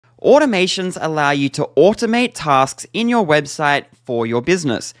Automations allow you to automate tasks in your website for your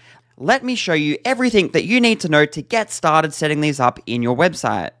business. Let me show you everything that you need to know to get started setting these up in your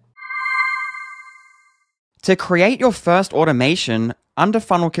website. To create your first automation, under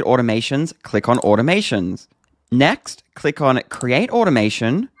FunnelKit Automations, click on Automations. Next, click on Create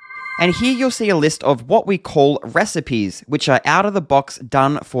Automation, and here you'll see a list of what we call recipes, which are out-of-the-box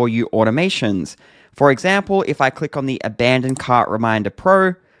done-for-you automations. For example, if I click on the Abandoned Cart Reminder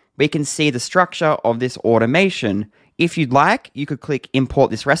Pro, we can see the structure of this automation. If you'd like, you could click Import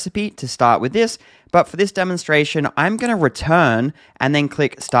this recipe to start with this, but for this demonstration, I'm going to return and then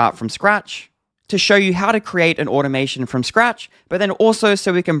click Start from Scratch to show you how to create an automation from scratch, but then also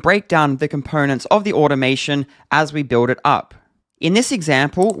so we can break down the components of the automation as we build it up. In this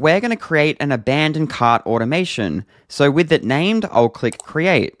example, we're going to create an abandoned cart automation. So with it named, I'll click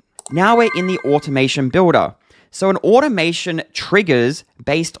Create. Now we're in the automation builder. So an automation triggers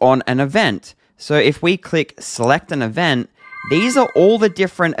based on an event. So if we click Select an Event, these are all the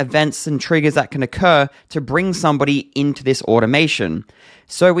different events and triggers that can occur to bring somebody into this automation.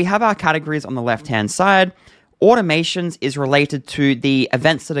 So we have our categories on the left-hand side. Automations is related to the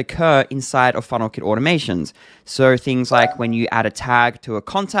events that occur inside of FunnelKit Automations. So things like when you add a tag to a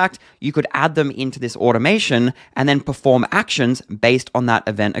contact, you could add them into this automation and then perform actions based on that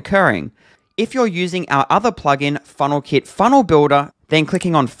event occurring. If you're using our other plugin, FunnelKit Funnel Builder, then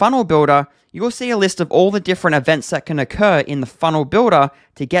clicking on Funnel Builder, you'll see a list of all the different events that can occur in the funnel builder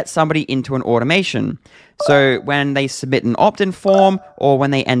to get somebody into an automation. So when they submit an opt-in form or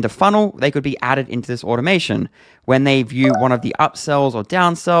when they end a funnel, they could be added into this automation. When they view one of the upsells or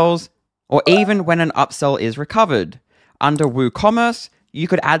downsells, or even when an upsell is recovered. Under WooCommerce, you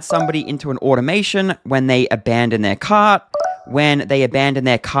could add somebody into an automation when they abandon their cart. When they abandon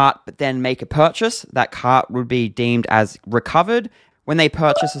their cart but then make a purchase, that cart would be deemed as recovered. When they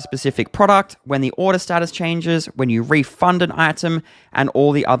purchase a specific product, when the order status changes, when you refund an item, and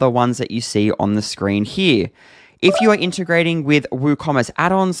all the other ones that you see on the screen here. If you are integrating with WooCommerce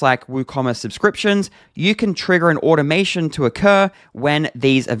add-ons like WooCommerce subscriptions, you can trigger an automation to occur when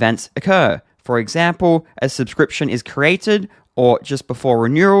these events occur. For example, a subscription is created or just before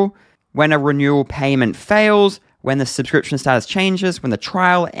renewal, when a renewal payment fails, when the subscription status changes, when the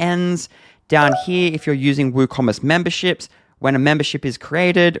trial ends. Down here, if you're using WooCommerce memberships, when a membership is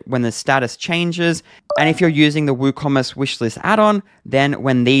created, when the status changes, and if you're using the WooCommerce wishlist add-on, then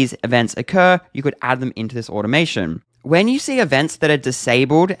when these events occur, you could add them into this automation. When you see events that are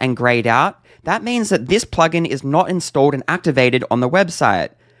disabled and grayed out, that means that this plugin is not installed and activated on the website.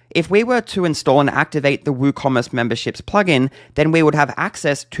 If we were to install and activate the WooCommerce memberships plugin, then we would have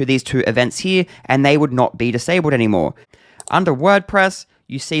access to these two events here, and they would not be disabled anymore. Under WordPress,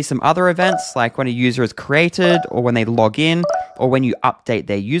 you see some other events like when a user is created or when they log in or when you update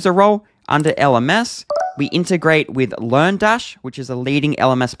their user role. Under LMS, we integrate with LearnDash, which is a leading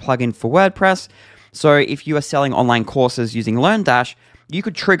LMS plugin for WordPress. So if you are selling online courses using LearnDash, you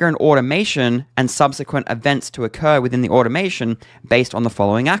could trigger an automation and subsequent events to occur within the automation based on the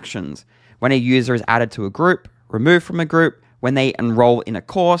following actions. When a user is added to a group, removed from a group, when they enroll in a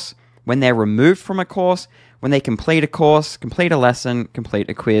course, when they're removed from a course, when they complete a course, complete a lesson, complete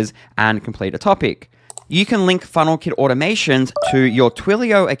a quiz, and complete a topic. You can link FunnelKit Automations to your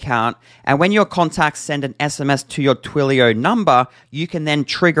Twilio account, and when your contacts send an SMS to your Twilio number, you can then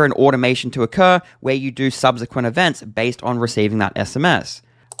trigger an automation to occur where you do subsequent events based on receiving that SMS.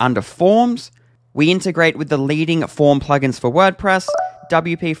 Under Forms, we integrate with the leading form plugins for WordPress,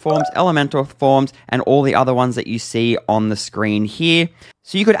 WP Forms, Elementor Forms, and all the other ones that you see on the screen here.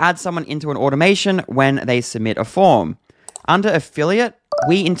 So you could add someone into an automation when they submit a form. Under Affiliate,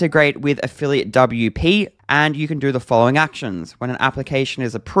 we integrate with Affiliate WP, and you can do the following actions. When an application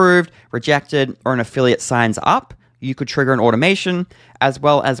is approved, rejected, or an affiliate signs up, you could trigger an automation, as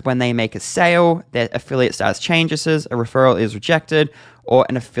well as when they make a sale, their affiliate status changes, a referral is rejected, or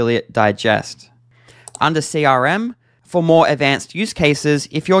an affiliate digest. Under CRM, for more advanced use cases,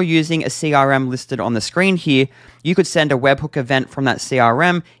 if you're using a CRM listed on the screen here, you could send a webhook event from that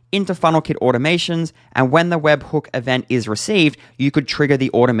CRM into FunnelKit Automations, and when the webhook event is received, you could trigger the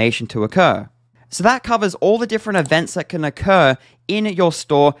automation to occur. So that covers all the different events that can occur in your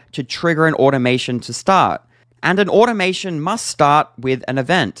store to trigger an automation to start. And an automation must start with an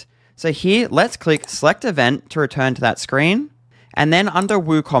event. So here, let's click Select Event to return to that screen. And then under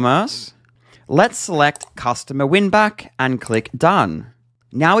WooCommerce, let's select Customer Winback and click Done.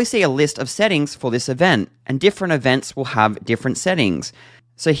 Now we see a list of settings for this event, and different events will have different settings.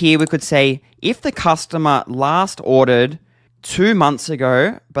 So here we could say, if the customer last ordered 2 months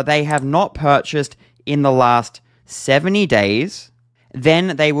ago, but they have not purchased in the last 70 days,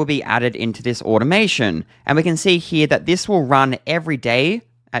 then they will be added into this automation. And we can see here that this will run every day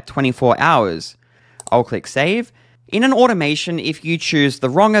at 24 hours. I'll click save. In an automation, if you choose the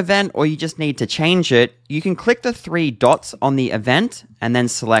wrong event or you just need to change it, you can click the 3 dots on the event and then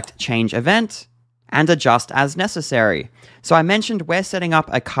select change event and adjust as necessary. So I mentioned we're setting up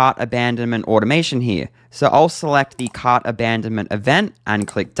a cart abandonment automation here. So I'll select the cart abandonment event and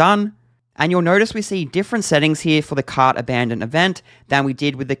click done. And you'll notice we see different settings here for the cart abandon event than we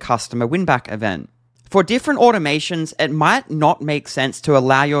did with the customer winback event. For different automations, it might not make sense to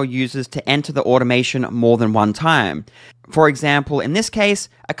allow your users to enter the automation more than one time. For example, in this case,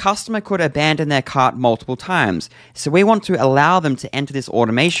 a customer could abandon their cart multiple times, so we want to allow them to enter this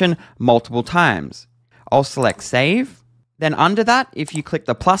automation multiple times. I'll select save. Then under that, if you click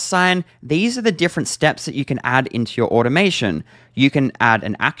the plus sign, these are the different steps that you can add into your automation. You can add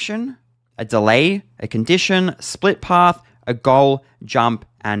an action, a delay, a condition, split path, a goal, jump,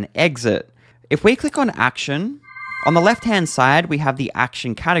 and exit. If we click on action, on the left-hand side, we have the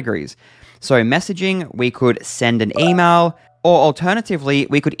action categories. So messaging, we could send an email, or alternatively,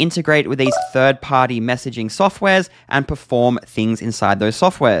 we could integrate with these third-party messaging softwares and perform things inside those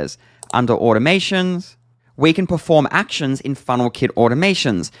softwares. Under automations, we can perform actions in FunnelKit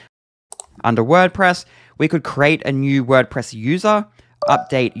Automations. Under WordPress, we could create a new WordPress user,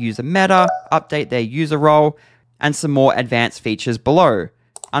 update user meta, update their user role, and some more advanced features below.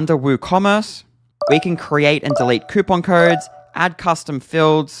 Under WooCommerce, we can create and delete coupon codes, add custom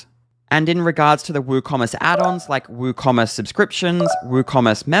fields, and in regards to the WooCommerce add-ons like WooCommerce subscriptions,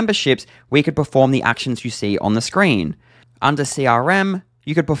 WooCommerce memberships, we could perform the actions you see on the screen. Under CRM,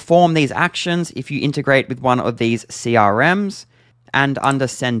 you could perform these actions if you integrate with one of these CRMs. And under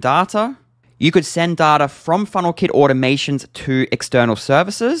send data, you could send data from FunnelKit Automations to external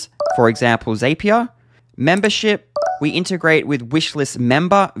services, for example, Zapier. Membership, we integrate with Wishlist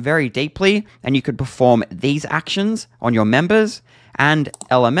Member very deeply, and you could perform these actions on your members. And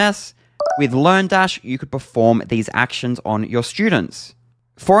LMS, with LearnDash, you could perform these actions on your students.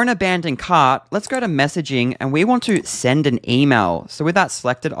 For an abandoned cart, let's go to messaging, and we want to send an email. So with that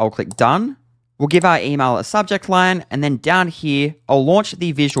selected, I'll click done. We'll give our email a subject line, and then down here, I'll launch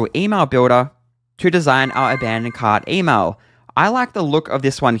the visual email builder to design our abandoned cart email. I like the look of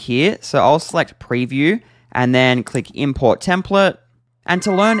this one here, so I'll select preview and then click import template. And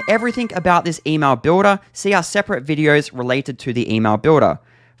to learn everything about this email builder, see our separate videos related to the email builder.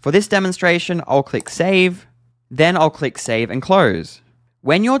 For this demonstration, I'll click save, then I'll click save and close.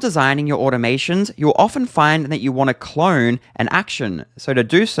 When you're designing your automations, you'll often find that you want to clone an action. So to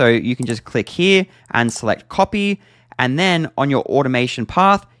do so, you can just click here and select copy, and then on your automation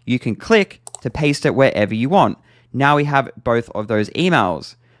path, you can click to paste it wherever you want. Now we have both of those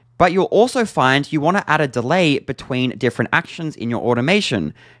emails. But you'll also find you want to add a delay between different actions in your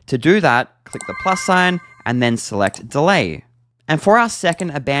automation. To do that, click the plus sign and then select delay. And for our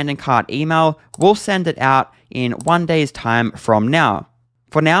second abandoned cart email, we'll send it out in 1 day's time from now.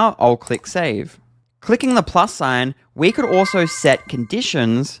 For now, I'll click save. Clicking the plus sign, we could also set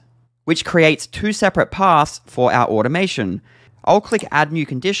conditions, which creates 2 separate paths for our automation. I'll click add new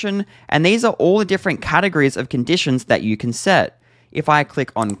condition, and these are all the different categories of conditions that you can set. If I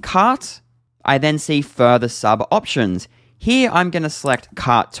click on cart, I then see further sub options. Here, I'm going to select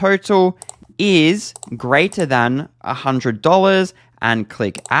cart total is greater than $100 and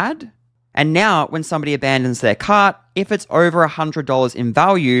click add. And now when somebody abandons their cart, if it's over $100 in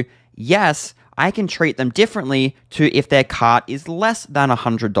value, yes, I can treat them differently to if their cart is less than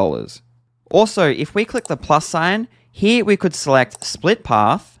 $100. Also, if we click the plus sign, here we could select split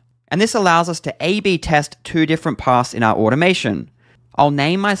path, and this allows us to A/B test 2 different paths in our automation. I'll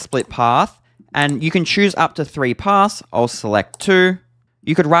name my split path, and you can choose up to 3 paths. I'll select 2.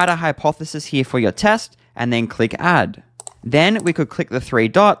 You could write a hypothesis here for your test, and then click add. Then we could click the 3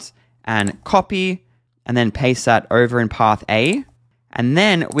 dots and copy, and then paste that over in path A. And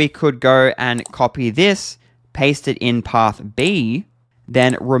then we could go and copy this, paste it in path B,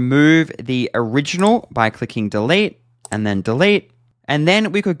 then remove the original by clicking delete, and then delete. And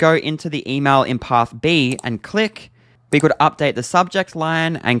then we could go into the email in path B and click. We could update the subject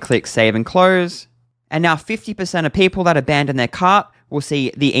line and click save and close. And now 50% of people that abandon their cart will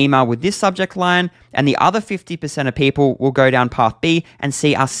see the email with this subject line, and the other 50% of people will go down path B and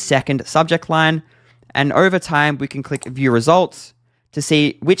see our second subject line. And over time, we can click view results to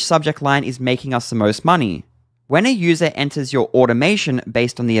see which subject line is making us the most money. When a user enters your automation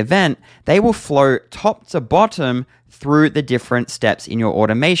based on the event, they will flow top to bottom through the different steps in your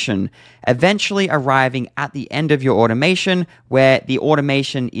automation, eventually arriving at the end of your automation where the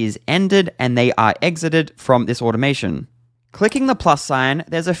automation is ended and they are exited from this automation. Clicking the plus sign,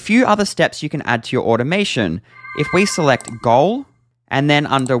 there's a few other steps you can add to your automation. If we select goal, and then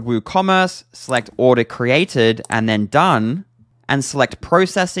under WooCommerce, select order created and then done, and select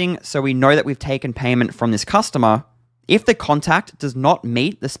processing so we know that we've taken payment from this customer. If the contact does not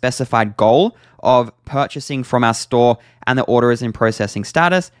meet the specified goal of purchasing from our store and the order is in processing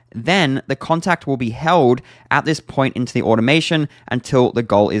status, then the contact will be held at this point into the automation until the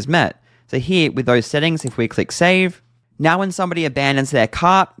goal is met. So here with those settings, if we click save, now when somebody abandons their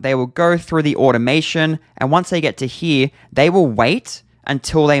cart, they will go through the automation, and once they get to here, they will wait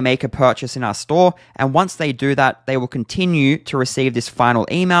until they make a purchase in our store, and once they do that, they will continue to receive this final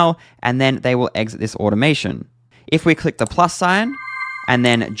email, and then they will exit this automation. If we click the plus sign, and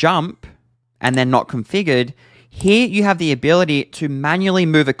then jump, and then not configured, here you have the ability to manually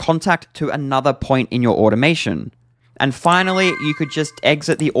move a contact to another point in your automation. And finally, you could just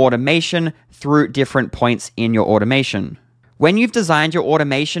exit the automation through different points in your automation. When you've designed your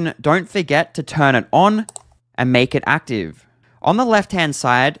automation, don't forget to turn it on and make it active. On the left-hand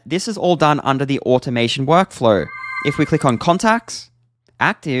side, this is all done under the automation workflow. If we click on contacts,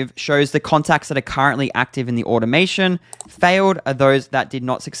 active shows the contacts that are currently active in the automation. Failed are those that did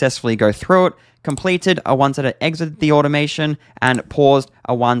not successfully go through it. Completed are ones that are exited the automation, and paused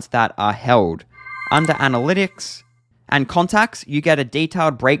are ones that are held. Under analytics and contacts, you get a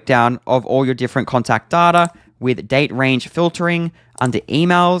detailed breakdown of all your different contact data with date range filtering. Under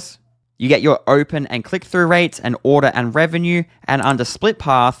emails, you get your open and click-through rates and order and revenue. And under split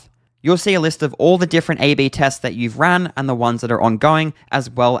path, you'll see a list of all the different A/B tests that you've ran and the ones that are ongoing, as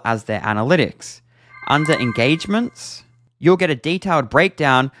well as their analytics. Under engagements, you'll get a detailed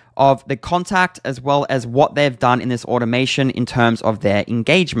breakdown of the contact as well as what they've done in this automation in terms of their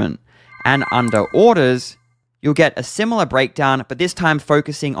engagement. And under orders, you'll get a similar breakdown, but this time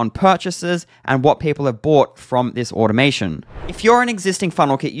focusing on purchases and what people have bought from this automation. If you're an existing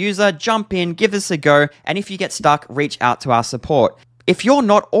FunnelKit user, jump in, give us a go, and if you get stuck, reach out to our support. If you're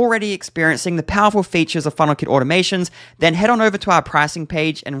not already experiencing the powerful features of FunnelKit Automations, then head on over to our pricing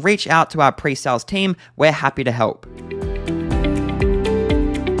page and reach out to our pre-sales team. We're happy to help.